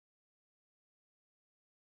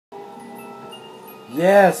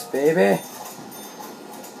Yes, baby.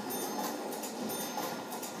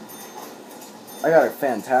 I got a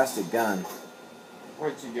fantastic gun.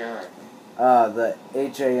 What you got? The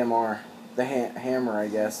HAMR. The hammer, I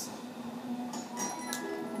guess.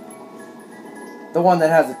 The one that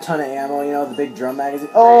has a ton of ammo, you know, the big drum magazine.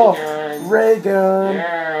 Oh! Ray gun!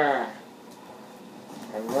 Yeah!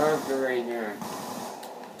 I love the ray gun.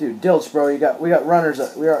 Dude, Dilch, bro, we got runners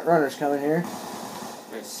coming here.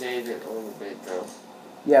 Let's save it a little bit, though.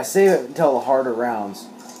 Yeah, save it until the harder rounds.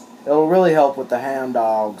 It'll really help with the ham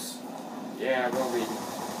dogs. Yeah,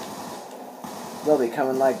 They'll be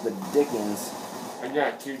coming like the Dickens. I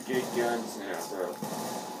got 2 good guns now, bro.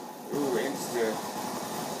 Ooh, Insta.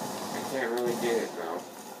 I can't really get it, though.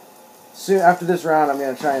 Soon after this round, I'm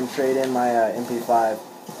gonna try and trade in my MP5.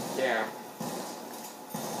 Yeah.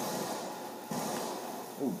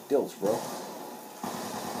 Ooh, Dilch, bro.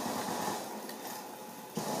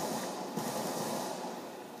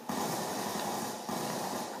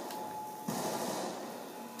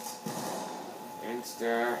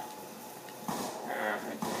 Insta. I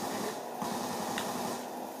can't get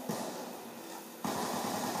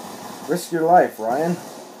Risk your life, Ryan. it.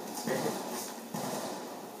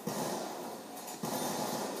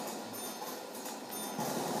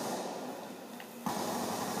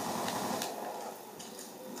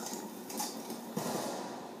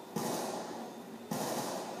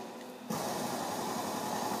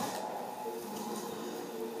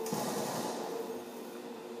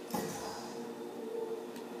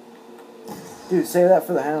 Dude, save that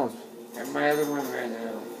for the hounds. And my other one right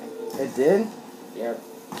now. It did? Yep.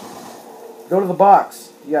 Go to the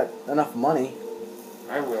box. You got enough money.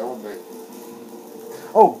 I will, but...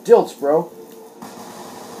 Oh, Dilch, bro.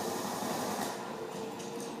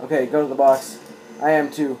 Okay, go to the box. I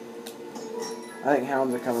am too. I think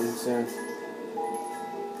hounds are coming soon.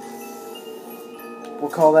 We'll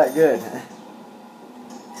call that good.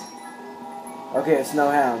 Okay, it's no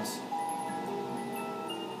hounds.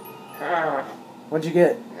 Ah, What'd you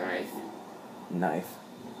get? knife. Knife.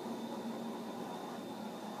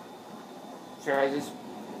 Should I just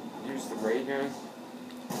use the ray gun?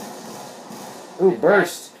 Ooh, It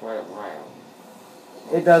burst. lasts quite a while.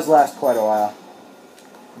 It does last quite a while.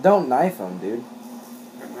 Don't knife them, dude.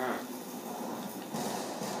 I'm not.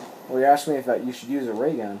 Well, you asked me if you should use a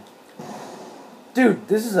ray gun. Dude,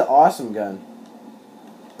 this is an awesome gun.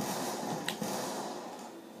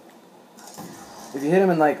 If you hit them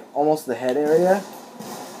in, like, almost the head area,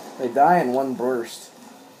 they die in one burst.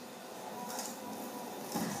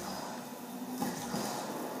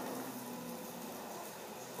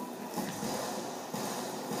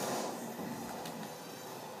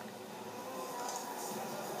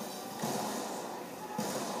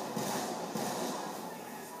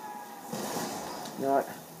 You know what?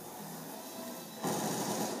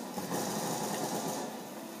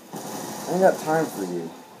 I ain't got time for you.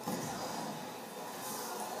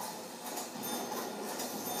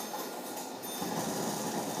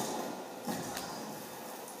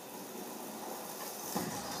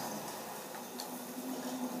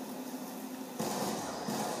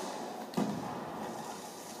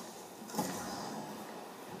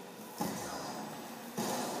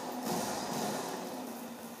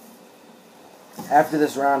 After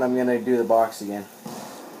this round, I'm gonna do the box again.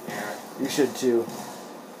 Yeah, You should too.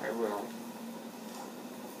 I will.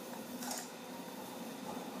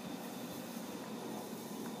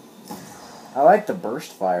 I like the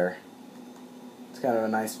burst fire. It's kind of a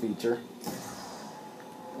nice feature.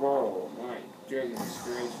 Whoa, my goodness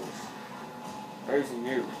gracious. There's a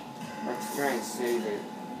nuke. Let's try and save it.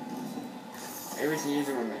 Maybe we can use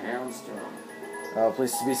it when the hound's strong. Oh,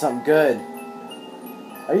 please be something good.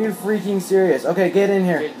 Are you freaking serious? Okay, get in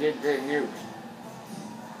here. Get the nuke.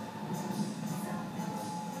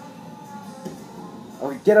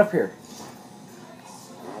 Okay, get up here.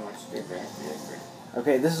 Oh, let's get back there.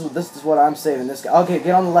 Okay, this is what I'm saving. This guy. Okay,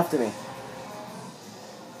 get on the left of me.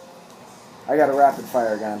 I got a rapid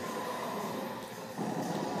fire gun.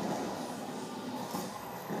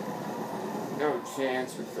 No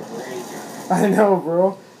chance with the ray gun. I know,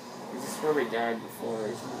 bro. This is where we died before,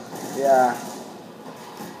 isn't it? Yeah.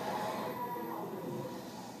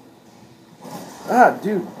 Ah,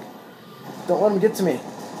 dude. Don't let him get to me.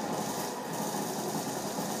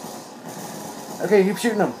 Okay, keep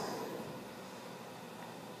shooting him.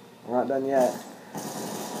 We're not done yet.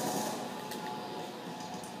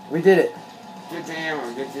 We did it. Get the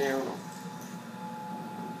ammo, get the ammo.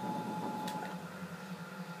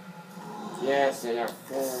 Yes, I got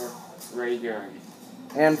 4 ray gun.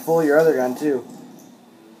 And full your other gun, too.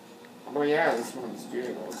 Oh yeah, this one's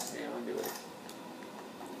good. I'll stay on to it.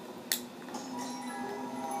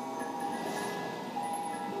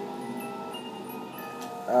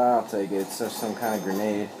 I'll take it. It's just some kind of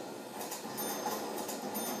grenade.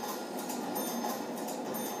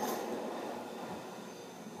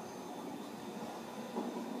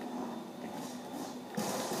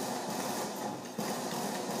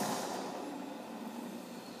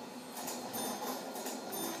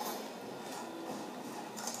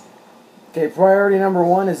 Okay, priority number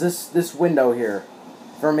 1 is this window here.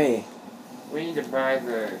 For me. We need to buy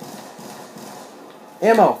the...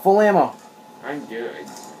 Ammo! Full ammo! I'm good.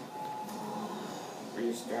 Where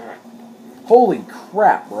you start? Holy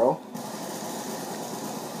crap, bro.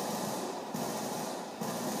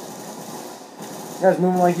 You guys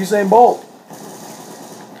moving like Usain Bolt.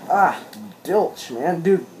 Ah, dilch, man.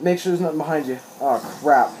 Dude, make sure there's nothing behind you. Oh,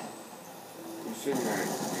 crap. You shouldn't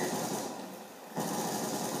have.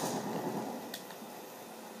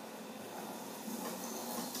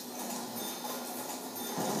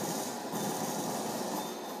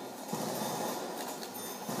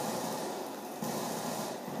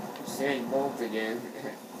 Usain Bolt again.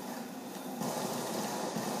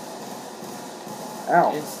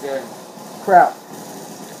 Ow. Insta. Crap.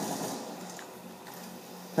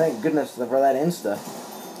 Thank goodness for that Insta.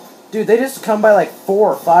 Dude, they just come by like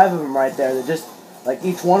 4 or 5 of them right there. That just, like,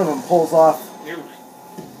 each one of them pulls off Dude.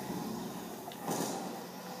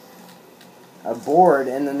 a board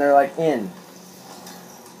and then they're like in.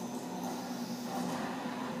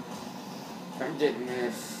 I'm getting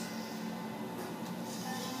this.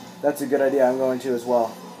 That's a good idea. I'm going to as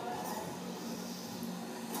well.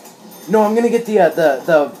 No, I'm gonna get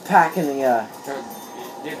the pack in the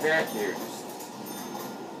Get back here.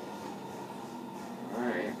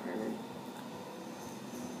 Alright.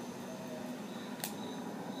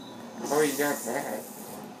 Oh, you got that.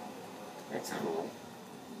 That's cool.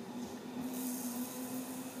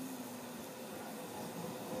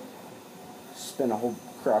 spend a whole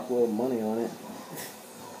crap load of money on it.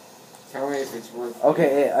 Tell me if it's worth it.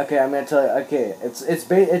 Okay, okay, I'm gonna tell you. Okay,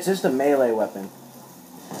 it's just a melee weapon.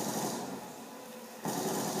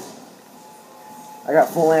 I got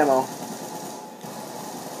full ammo.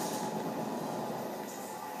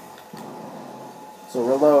 So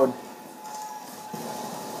reload.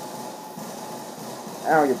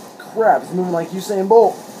 Ow, you crap! It's moving like Usain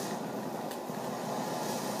Bolt.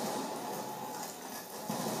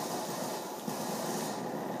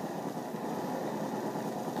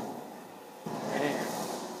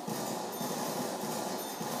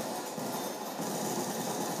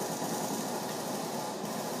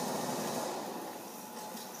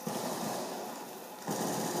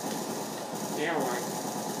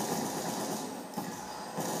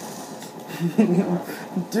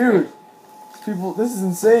 Dude, people, this is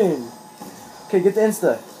insane. Okay, get the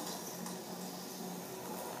Insta.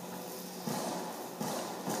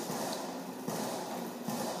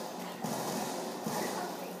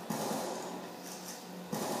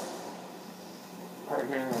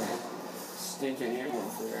 Stinking ammo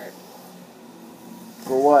for that.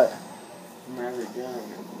 For what? Another gun.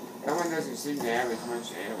 That one doesn't seem to have as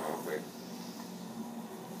much ammo, but...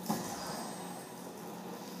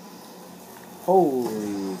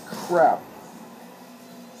 Holy crap.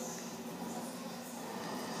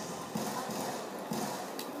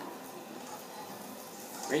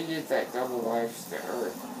 We can get that double life to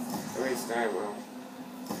Earth. At least I will.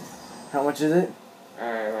 How much is it?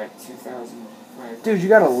 Like 2,500. Dude, you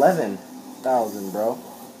got 11,000, bro.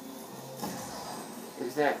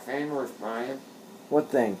 Is that thing worth buying? What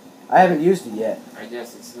thing? I haven't used it yet. I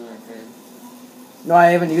guess it's not a thing. No, I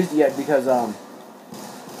haven't used it yet because, Well,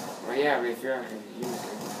 yeah, but if you're not going to use it.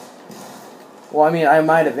 well, I mean, I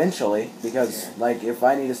might eventually, because, Yeah. like, if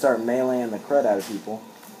I need to start meleeing the crud out of people.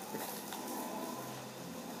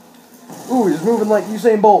 Ooh, he's moving like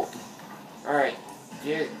Usain Bolt. Alright,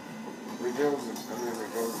 get... Rebuild it. I'm going to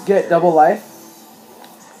rebuild it. Get double life?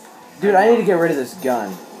 Dude, I need to get rid of this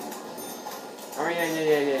gun. Oh, yeah. I need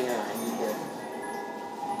that.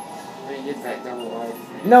 Let me get that double life.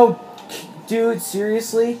 No, dude,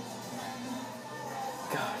 seriously?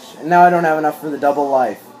 Gosh, and now I don't have enough for the double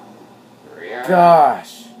life. Hurry up.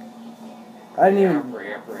 Gosh. I didn't even...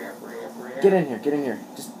 Hurry up. Get in here.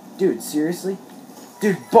 Just, dude, seriously?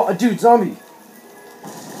 Dude, dude, zombie! You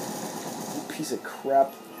piece of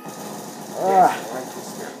crap. Ah. Yes, I like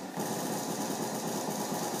this gun.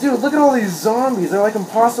 Dude, look at all these zombies. They're like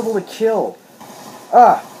impossible to kill.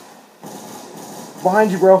 Ah.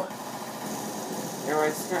 Behind you, bro. You know,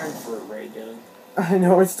 it's time for a ray gun. I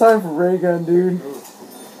know, it's time for ray gun, dude. Ooh.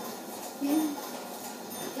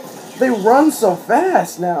 They run so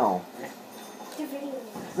fast now.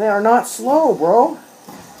 They are not slow, bro.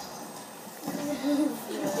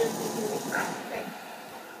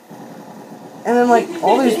 And then, like,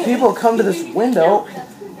 all these people come to this window.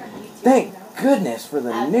 Thank goodness for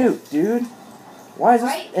the nuke, dude. Why is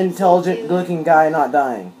this intelligent-looking guy not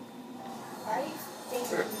dying?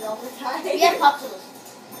 Yeah, popsicles.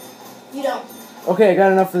 You don't. Okay, I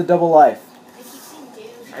got enough for the double life.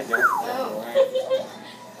 I don't.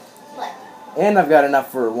 What? And I've got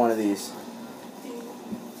enough for one of these.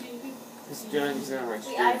 This gun's not my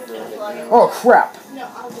street Oh, crap. No,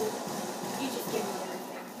 I'll do it. You just give me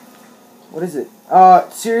everything. What is it?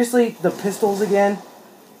 Seriously? The pistols again?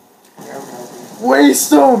 Yeah, I'm helping. Waste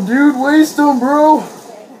them, dude! Waste them, bro!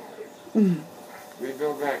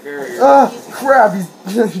 Rebuild that barrier. Crap!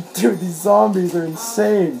 Dude, these zombies are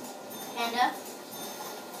insane. Panda.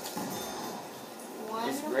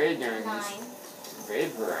 This ray gun is 9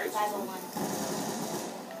 vaporized. 501.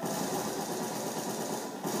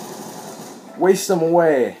 Waste them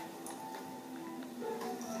away.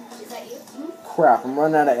 Is that you? Crap, I'm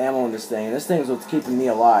running out of ammo in this thing. And this thing's what's keeping me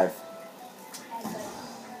alive.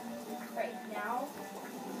 Right now,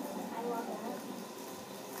 I love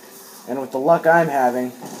that. And with the luck I'm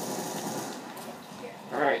having,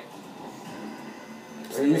 Alright.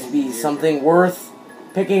 please be something worth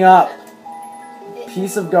picking up.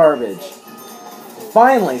 Piece of garbage.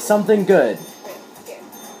 Finally, something good.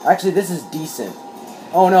 Actually, this is decent.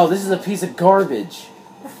 Oh no, this is a piece of garbage.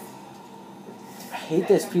 I hate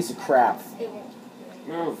this piece of crap.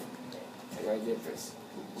 Move. I gotta get this.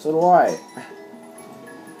 So do I.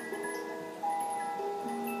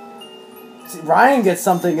 See, Ryan gets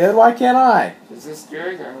something good, why can't I? Is this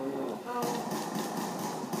good? I don't know.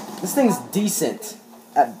 This thing's decent,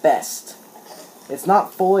 at best. It's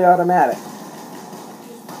not fully automatic.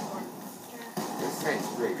 This thing's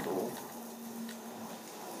pretty cool.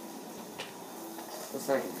 Looks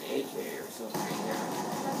like an AK or something.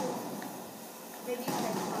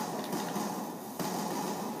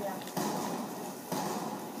 Yeah.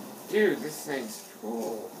 Dude, this thing's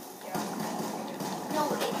cool. No. I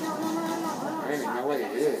don't even know what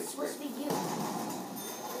it is. It's supposed to be you.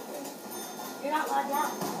 You're not logged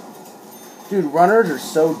out. Dude, runners are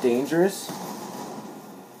so dangerous.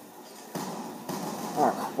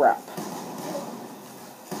 Oh, crap.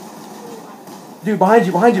 Dude, behind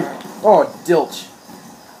you, behind you. Oh, dilch.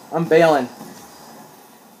 I'm bailing.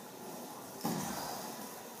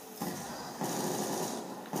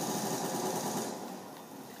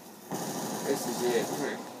 This is it.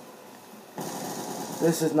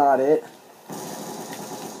 This is not it.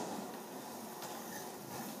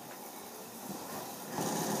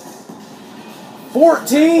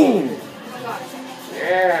 $14!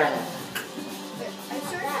 Yeah.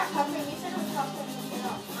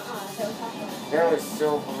 That was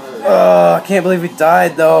so hard. I can't believe we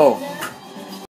died, though.